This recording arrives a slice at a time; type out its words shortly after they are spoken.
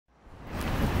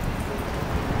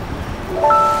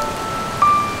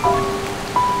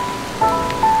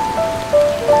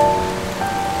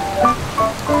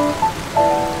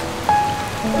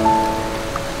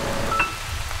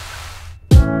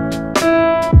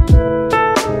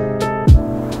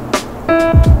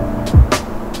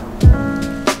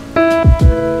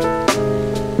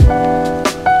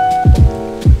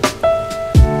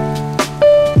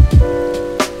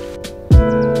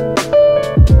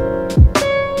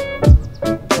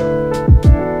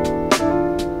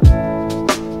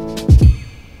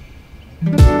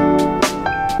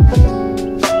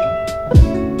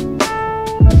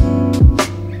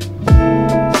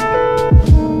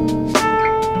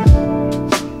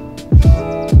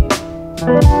Em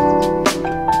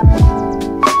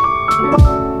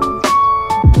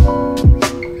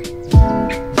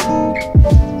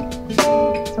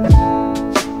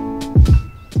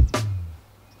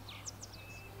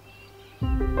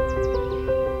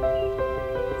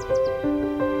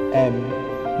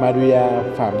Maria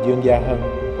Phạm Dương Gia Hân,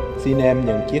 xin em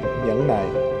nhận chiếc nhẫn này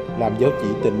làm dấu chỉ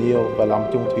tình yêu và lòng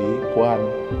chung thủy của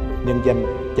anh, nhân danh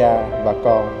Cha và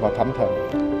Con và Thánh Thần.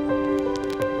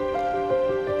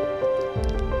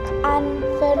 Anh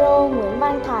Phêrô Nguyễn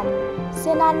Văn Thành,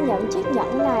 xin anh nhận chiếc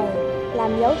nhẫn này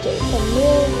làm dấu chỉ tình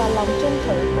yêu và lòng chung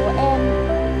thủy của em,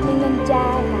 nhân danh Cha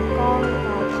và Con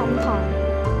và Thánh Thần.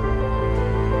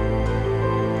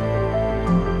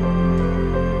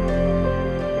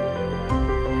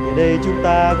 Giờ đây chúng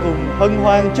ta cùng hân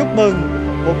hoan chúc mừng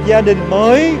một gia đình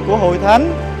mới của hội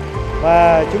thánh,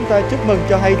 và chúng ta chúc mừng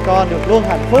cho hai con được luôn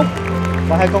hạnh phúc.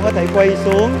 Và hai con có thể quay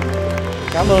xuống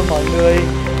cảm ơn mọi người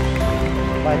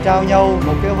và trao nhau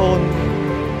một cái hôn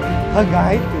thân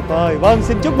ái tuyệt vời. Vâng,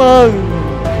 xin chúc mừng.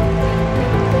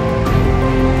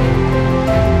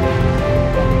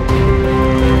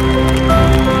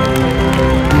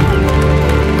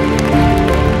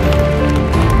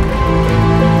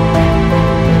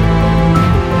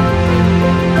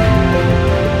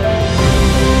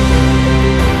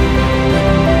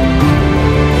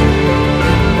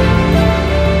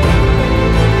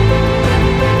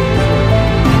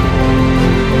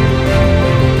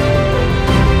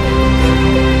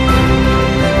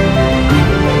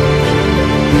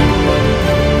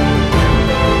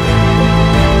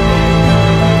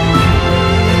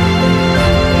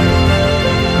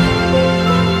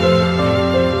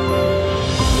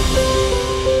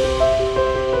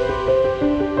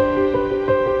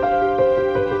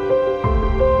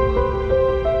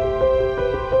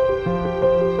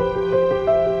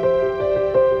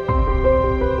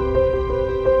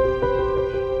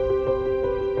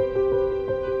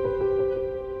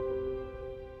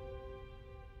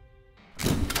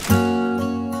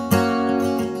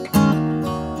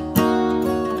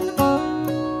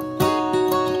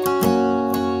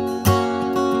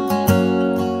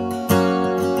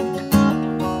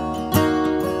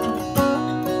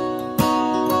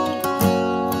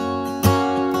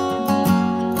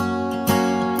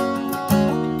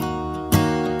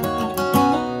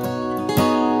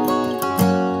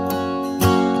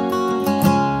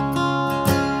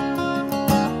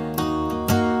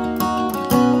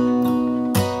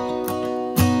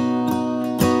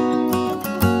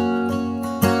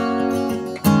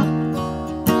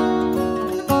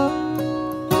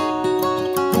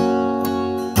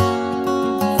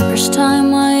 First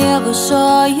time I ever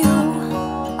saw you,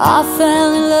 I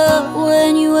fell in love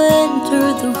when you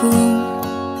entered the room.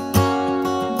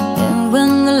 And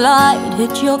when the light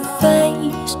hit your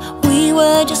face, we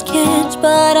were just kids,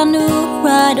 but I knew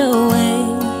right away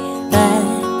that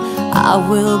I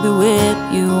will be with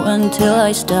you until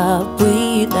I stop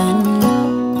breathing.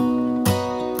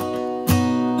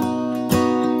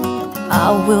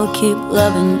 I will keep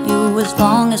loving you as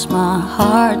long as my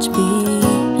heart's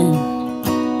beating.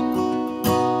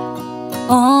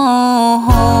 Oh,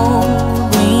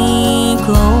 hold me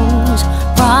close,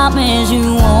 promise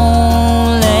you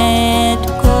won't let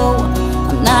go.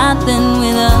 I'm nothing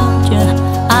without you,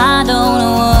 I don't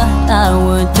know what I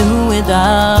would do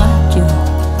without you.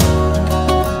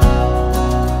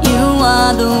 You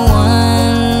are the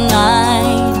one I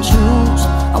choose,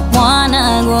 I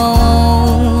wanna grow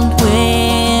old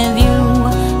with you.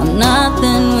 I'm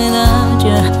nothing without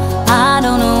you, I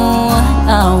don't know what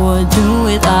I would do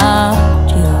without you.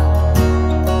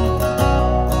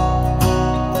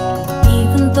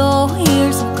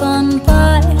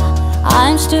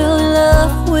 I'm still in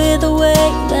love with the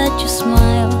way that you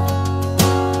smile.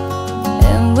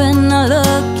 And when I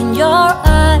look in your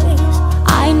eyes,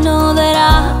 I know that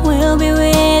I will be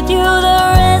with you the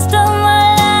rest of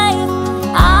my life.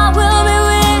 I will be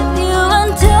with you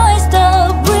until I stop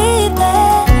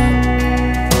breathing.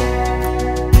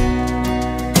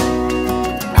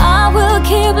 I will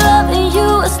keep loving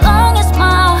you as long as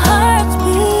my heart's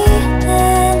beating.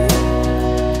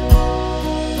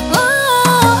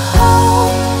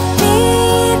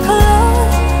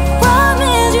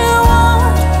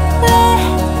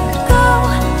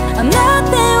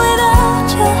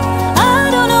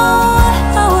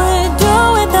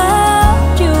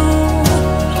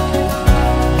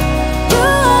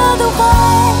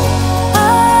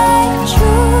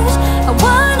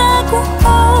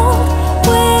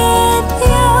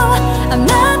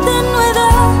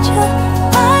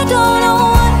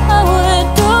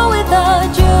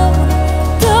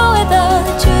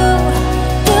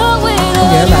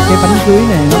 Cái bánh cưới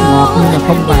này nó ngọt nhưng mà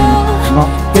không bằng ngọt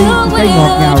cái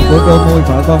ngọt ngào của đôi môi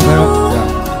vợ con phải không? Dạ.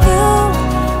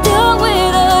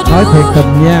 Nói thiệt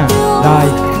tình nha. Rồi,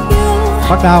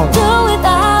 bắt đầu.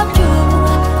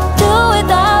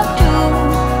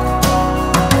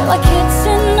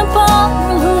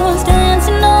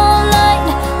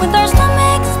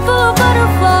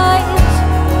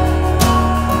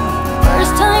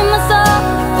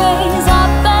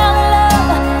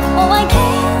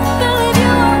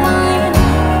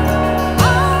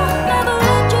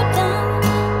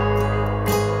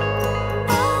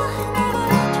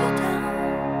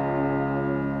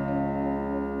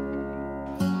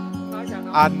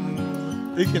 Anh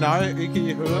ít khi nói, ít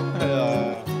khi hứa hay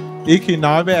là ít khi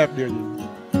nói với em điều gì,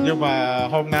 nhưng mà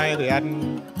hôm nay thì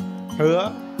anh hứa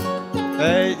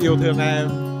để yêu thương em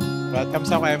và chăm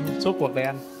sóc em suốt cuộc đời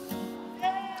anh.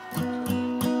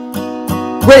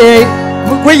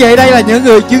 Quý vị đây là những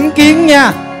người chứng kiến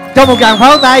nha. Cho một tràng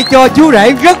pháo tay cho chú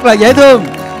rể rất là dễ thương.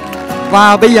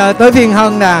 Và bây giờ tới phiên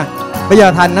Hân nè. Bây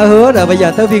giờ Thành nó hứa rồi, bây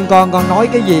giờ tới phiên con nói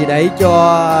cái gì để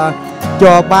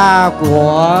cho ba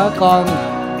của con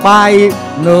bay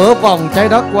nửa vòng trái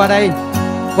đất qua đây,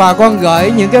 và con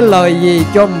gửi những cái lời gì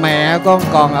cho mẹ con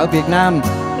còn ở Việt Nam?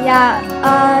 Dạ,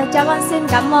 cho con xin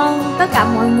cảm ơn tất cả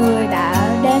mọi người đã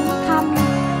đến thăm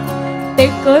tiệc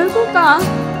cưới của con.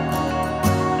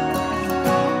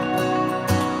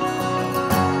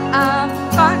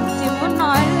 Con chỉ muốn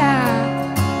nói là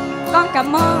con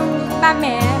cảm ơn ba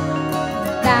mẹ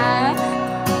đã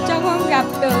cho con gặp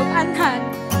được anh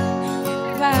Thành,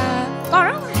 và con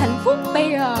rất là hạnh phúc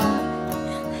bây giờ.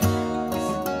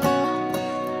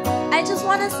 I just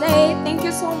want to say thank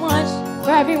you so much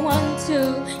for everyone to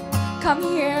come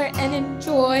here and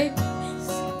enjoy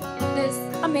this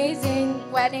amazing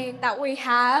wedding that we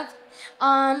have.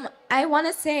 I want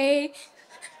to say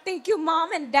thank you,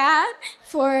 Mom and Dad,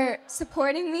 for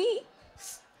supporting me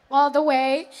all the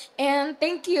way, and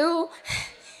thank you,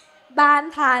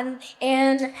 Ban Thanh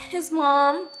and his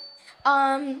mom,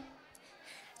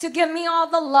 to give me all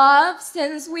the love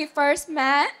since we first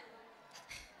met.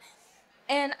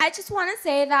 And I just want to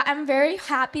say that I'm very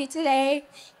happy today,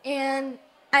 and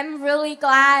I'm really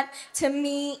glad to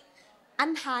meet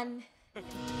anh Thanh.